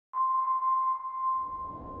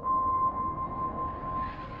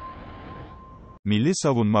Milli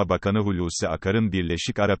Savunma Bakanı Hulusi Akar'ın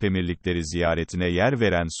Birleşik Arap Emirlikleri ziyaretine yer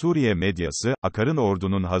veren Suriye medyası, Akar'ın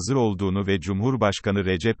ordunun hazır olduğunu ve Cumhurbaşkanı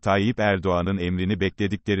Recep Tayyip Erdoğan'ın emrini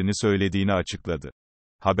beklediklerini söylediğini açıkladı.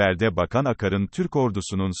 Haberde Bakan Akar'ın Türk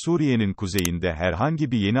Ordusu'nun Suriye'nin kuzeyinde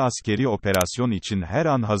herhangi bir yeni askeri operasyon için her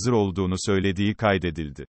an hazır olduğunu söylediği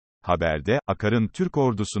kaydedildi. Haberde, Akar'ın Türk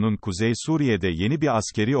Ordusu'nun Kuzey Suriye'de yeni bir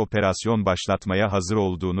askeri operasyon başlatmaya hazır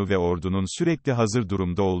olduğunu ve ordunun sürekli hazır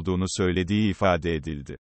durumda olduğunu söylediği ifade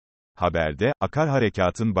edildi. Haberde, Akar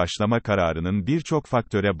harekatın başlama kararının birçok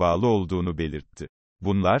faktöre bağlı olduğunu belirtti.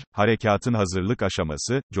 Bunlar, harekatın hazırlık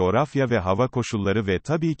aşaması, coğrafya ve hava koşulları ve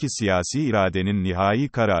tabii ki siyasi iradenin nihai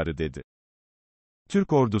kararı dedi.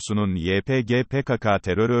 Türk ordusunun YPG-PKK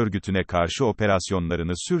terör örgütüne karşı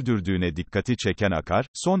operasyonlarını sürdürdüğüne dikkati çeken Akar,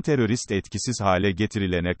 son terörist etkisiz hale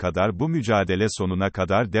getirilene kadar bu mücadele sonuna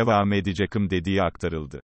kadar devam edecekim dediği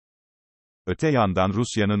aktarıldı. Öte yandan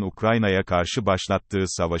Rusya'nın Ukrayna'ya karşı başlattığı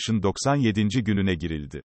savaşın 97. gününe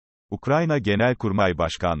girildi. Ukrayna Genelkurmay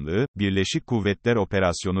Başkanlığı, Birleşik Kuvvetler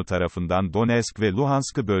Operasyonu tarafından Donetsk ve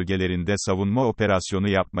Luhansk bölgelerinde savunma operasyonu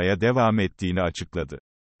yapmaya devam ettiğini açıkladı.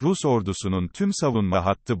 Rus ordusunun tüm savunma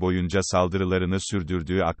hattı boyunca saldırılarını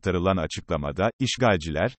sürdürdüğü aktarılan açıklamada,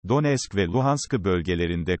 işgalciler, Donetsk ve Luhansk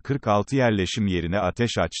bölgelerinde 46 yerleşim yerine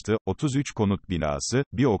ateş açtı, 33 konut binası,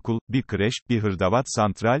 bir okul, bir kreş, bir hırdavat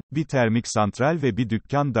santral, bir termik santral ve bir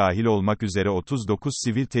dükkan dahil olmak üzere 39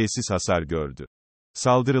 sivil tesis hasar gördü.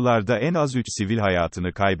 Saldırılarda en az 3 sivil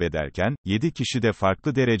hayatını kaybederken, 7 kişi de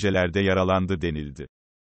farklı derecelerde yaralandı denildi.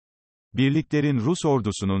 Birliklerin Rus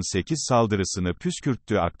ordusunun 8 saldırısını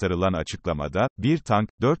püskürttüğü aktarılan açıklamada, 1 tank,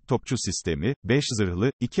 4 topçu sistemi, 5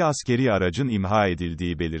 zırhlı, 2 askeri aracın imha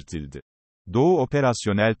edildiği belirtildi. Doğu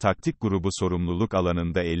Operasyonel Taktik Grubu sorumluluk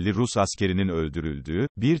alanında 50 Rus askerinin öldürüldüğü,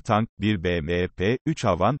 1 tank, 1 BMP, 3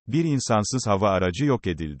 havan, 1 insansız hava aracı yok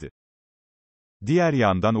edildi. Diğer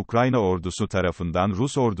yandan Ukrayna ordusu tarafından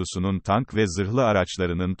Rus ordusunun tank ve zırhlı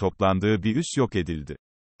araçlarının toplandığı bir üs yok edildi.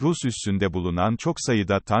 Rus üssünde bulunan çok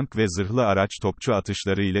sayıda tank ve zırhlı araç topçu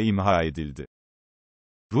atışlarıyla imha edildi.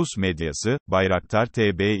 Rus medyası, Bayraktar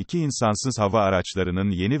TB2 insansız hava araçlarının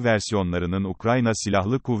yeni versiyonlarının Ukrayna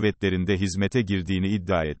Silahlı Kuvvetleri'nde hizmete girdiğini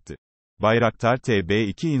iddia etti. Bayraktar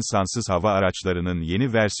TB2 insansız hava araçlarının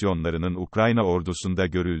yeni versiyonlarının Ukrayna ordusunda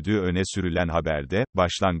görüldüğü öne sürülen haberde,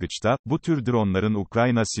 başlangıçta, bu tür dronların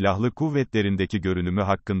Ukrayna Silahlı Kuvvetleri'ndeki görünümü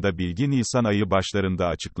hakkında bilgi Nisan ayı başlarında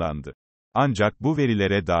açıklandı. Ancak bu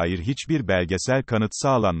verilere dair hiçbir belgesel kanıt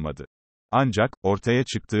sağlanmadı. Ancak, ortaya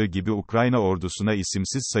çıktığı gibi Ukrayna ordusuna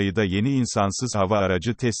isimsiz sayıda yeni insansız hava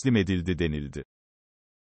aracı teslim edildi denildi.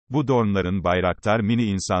 Bu dronların Bayraktar mini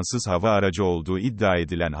insansız hava aracı olduğu iddia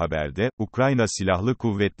edilen haberde, Ukrayna Silahlı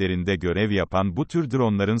Kuvvetleri'nde görev yapan bu tür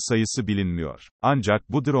dronların sayısı bilinmiyor. Ancak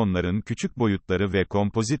bu dronların küçük boyutları ve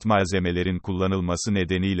kompozit malzemelerin kullanılması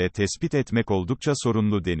nedeniyle tespit etmek oldukça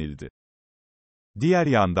sorunlu denildi. Diğer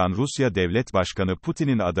yandan Rusya Devlet Başkanı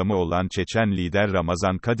Putin'in adamı olan Çeçen lider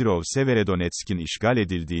Ramazan Kadyrov Severodonetsk'in işgal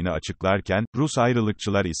edildiğini açıklarken, Rus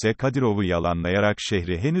ayrılıkçılar ise Kadyrov'u yalanlayarak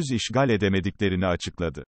şehri henüz işgal edemediklerini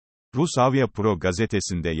açıkladı. Rus Avia Pro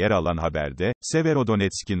gazetesinde yer alan haberde,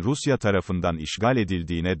 Severodonetsk'in Rusya tarafından işgal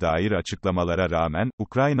edildiğine dair açıklamalara rağmen,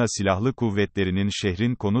 Ukrayna Silahlı Kuvvetleri'nin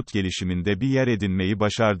şehrin konut gelişiminde bir yer edinmeyi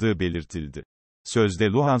başardığı belirtildi. Sözde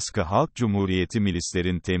Luhansk Halk Cumhuriyeti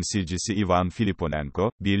milislerin temsilcisi Ivan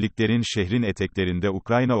Filiponenko, birliklerin şehrin eteklerinde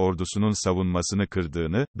Ukrayna ordusunun savunmasını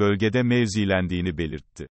kırdığını, bölgede mevzilendiğini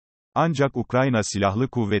belirtti. Ancak Ukrayna Silahlı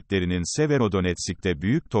Kuvvetleri'nin Severodonetsk'te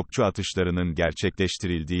büyük topçu atışlarının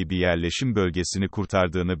gerçekleştirildiği bir yerleşim bölgesini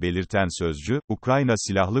kurtardığını belirten sözcü, Ukrayna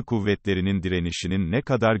Silahlı Kuvvetleri'nin direnişinin ne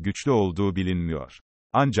kadar güçlü olduğu bilinmiyor.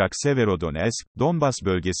 Ancak Severodonetsk, Donbas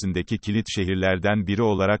bölgesindeki kilit şehirlerden biri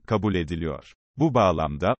olarak kabul ediliyor. Bu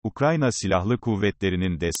bağlamda, Ukrayna Silahlı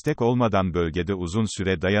Kuvvetleri'nin destek olmadan bölgede uzun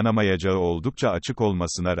süre dayanamayacağı oldukça açık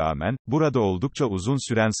olmasına rağmen, burada oldukça uzun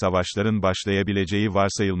süren savaşların başlayabileceği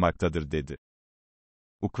varsayılmaktadır dedi.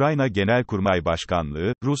 Ukrayna Genelkurmay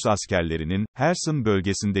Başkanlığı, Rus askerlerinin, ERSİN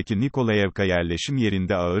bölgesindeki Nikolayevka yerleşim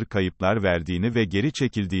yerinde ağır kayıplar verdiğini ve geri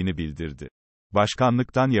çekildiğini bildirdi.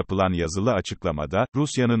 Başkanlıktan yapılan yazılı açıklamada,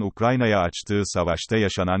 Rusya'nın Ukrayna'ya açtığı savaşta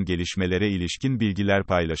yaşanan gelişmelere ilişkin bilgiler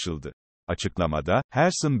paylaşıldı. Açıklamada,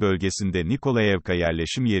 ERSİN bölgesinde Nikolayevka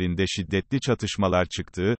yerleşim yerinde şiddetli çatışmalar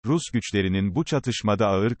çıktığı, Rus güçlerinin bu çatışmada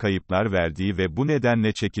ağır kayıplar verdiği ve bu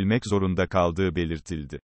nedenle çekilmek zorunda kaldığı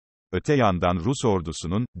belirtildi. Öte yandan Rus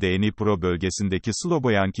ordusunun, Dnipro bölgesindeki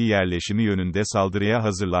Sloboyanki yerleşimi yönünde saldırıya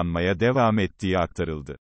hazırlanmaya devam ettiği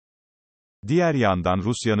aktarıldı. Diğer yandan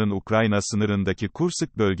Rusya'nın Ukrayna sınırındaki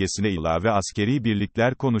Kursk bölgesine ilave askeri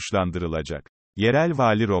birlikler konuşlandırılacak. Yerel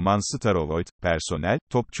vali Roman Starovoyt, personel,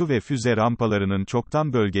 topçu ve füze rampalarının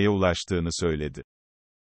çoktan bölgeye ulaştığını söyledi.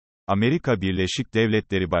 Amerika Birleşik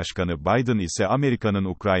Devletleri Başkanı Biden ise Amerika'nın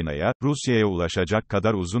Ukrayna'ya, Rusya'ya ulaşacak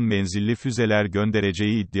kadar uzun menzilli füzeler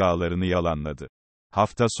göndereceği iddialarını yalanladı.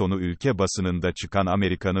 Hafta sonu ülke basınında çıkan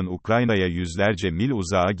Amerika'nın Ukrayna'ya yüzlerce mil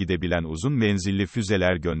uzağa gidebilen uzun menzilli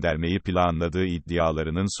füzeler göndermeyi planladığı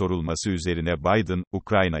iddialarının sorulması üzerine Biden,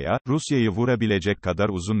 Ukrayna'ya, Rusya'yı vurabilecek kadar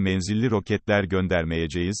uzun menzilli roketler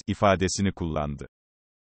göndermeyeceğiz, ifadesini kullandı.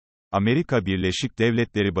 Amerika Birleşik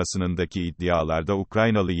Devletleri basınındaki iddialarda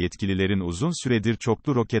Ukraynalı yetkililerin uzun süredir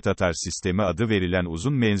çoklu roket atar sistemi adı verilen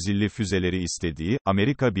uzun menzilli füzeleri istediği,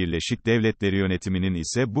 Amerika Birleşik Devletleri yönetiminin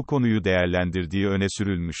ise bu konuyu değerlendirdiği öne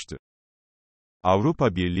sürülmüştü.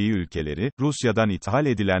 Avrupa Birliği ülkeleri, Rusya'dan ithal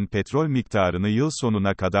edilen petrol miktarını yıl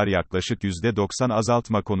sonuna kadar yaklaşık %90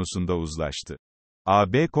 azaltma konusunda uzlaştı.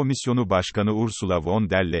 AB Komisyonu Başkanı Ursula von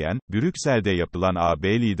der Leyen, Brüksel'de yapılan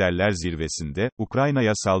AB Liderler Zirvesi'nde,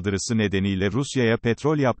 Ukrayna'ya saldırısı nedeniyle Rusya'ya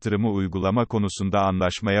petrol yaptırımı uygulama konusunda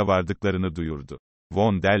anlaşmaya vardıklarını duyurdu.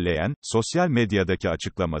 Von der Leyen, sosyal medyadaki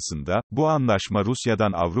açıklamasında, bu anlaşma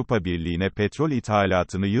Rusya'dan Avrupa Birliği'ne petrol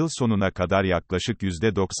ithalatını yıl sonuna kadar yaklaşık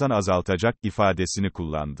 %90 azaltacak, ifadesini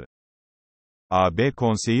kullandı. AB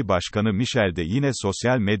Konseyi Başkanı Michel de yine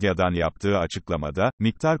sosyal medyadan yaptığı açıklamada,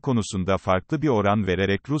 miktar konusunda farklı bir oran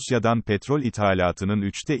vererek Rusya'dan petrol ithalatının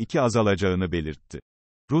 3'te 2 azalacağını belirtti.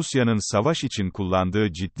 Rusya'nın savaş için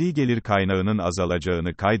kullandığı ciddi gelir kaynağının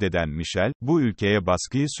azalacağını kaydeden Michel, bu ülkeye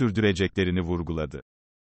baskıyı sürdüreceklerini vurguladı.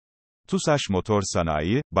 TUSAŞ Motor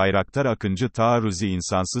Sanayi, Bayraktar Akıncı taarruzi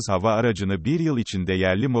insansız hava aracını bir yıl içinde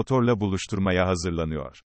yerli motorla buluşturmaya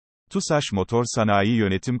hazırlanıyor. TUSAŞ Motor Sanayi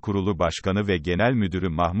Yönetim Kurulu Başkanı ve Genel Müdürü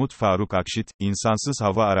Mahmut Faruk Akşit, insansız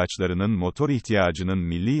hava araçlarının motor ihtiyacının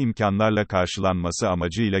milli imkanlarla karşılanması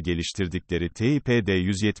amacıyla geliştirdikleri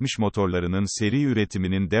TİPD-170 motorlarının seri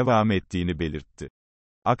üretiminin devam ettiğini belirtti.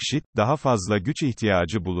 Akşit, daha fazla güç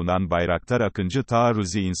ihtiyacı bulunan Bayraktar Akıncı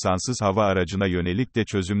taarruzi insansız hava aracına yönelik de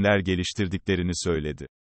çözümler geliştirdiklerini söyledi.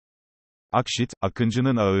 Akşit,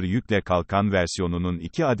 Akıncı'nın ağır yükle kalkan versiyonunun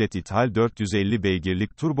 2 adet ithal 450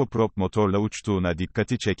 beygirlik turboprop motorla uçtuğuna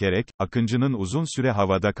dikkati çekerek, Akıncı'nın uzun süre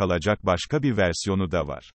havada kalacak başka bir versiyonu da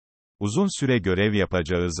var. Uzun süre görev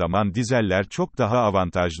yapacağı zaman dizeller çok daha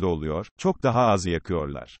avantajlı oluyor, çok daha az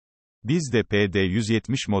yakıyorlar. Biz de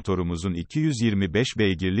PD-170 motorumuzun 225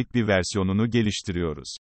 beygirlik bir versiyonunu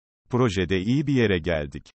geliştiriyoruz. Projede iyi bir yere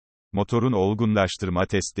geldik. Motorun olgunlaştırma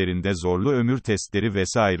testlerinde zorlu ömür testleri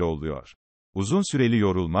vesaire oluyor. Uzun süreli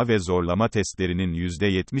yorulma ve zorlama testlerinin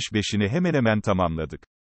 %75'ini hemen hemen tamamladık.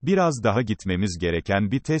 Biraz daha gitmemiz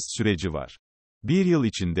gereken bir test süreci var. Bir yıl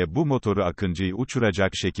içinde bu motoru Akıncı'yı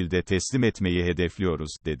uçuracak şekilde teslim etmeyi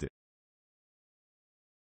hedefliyoruz, dedi.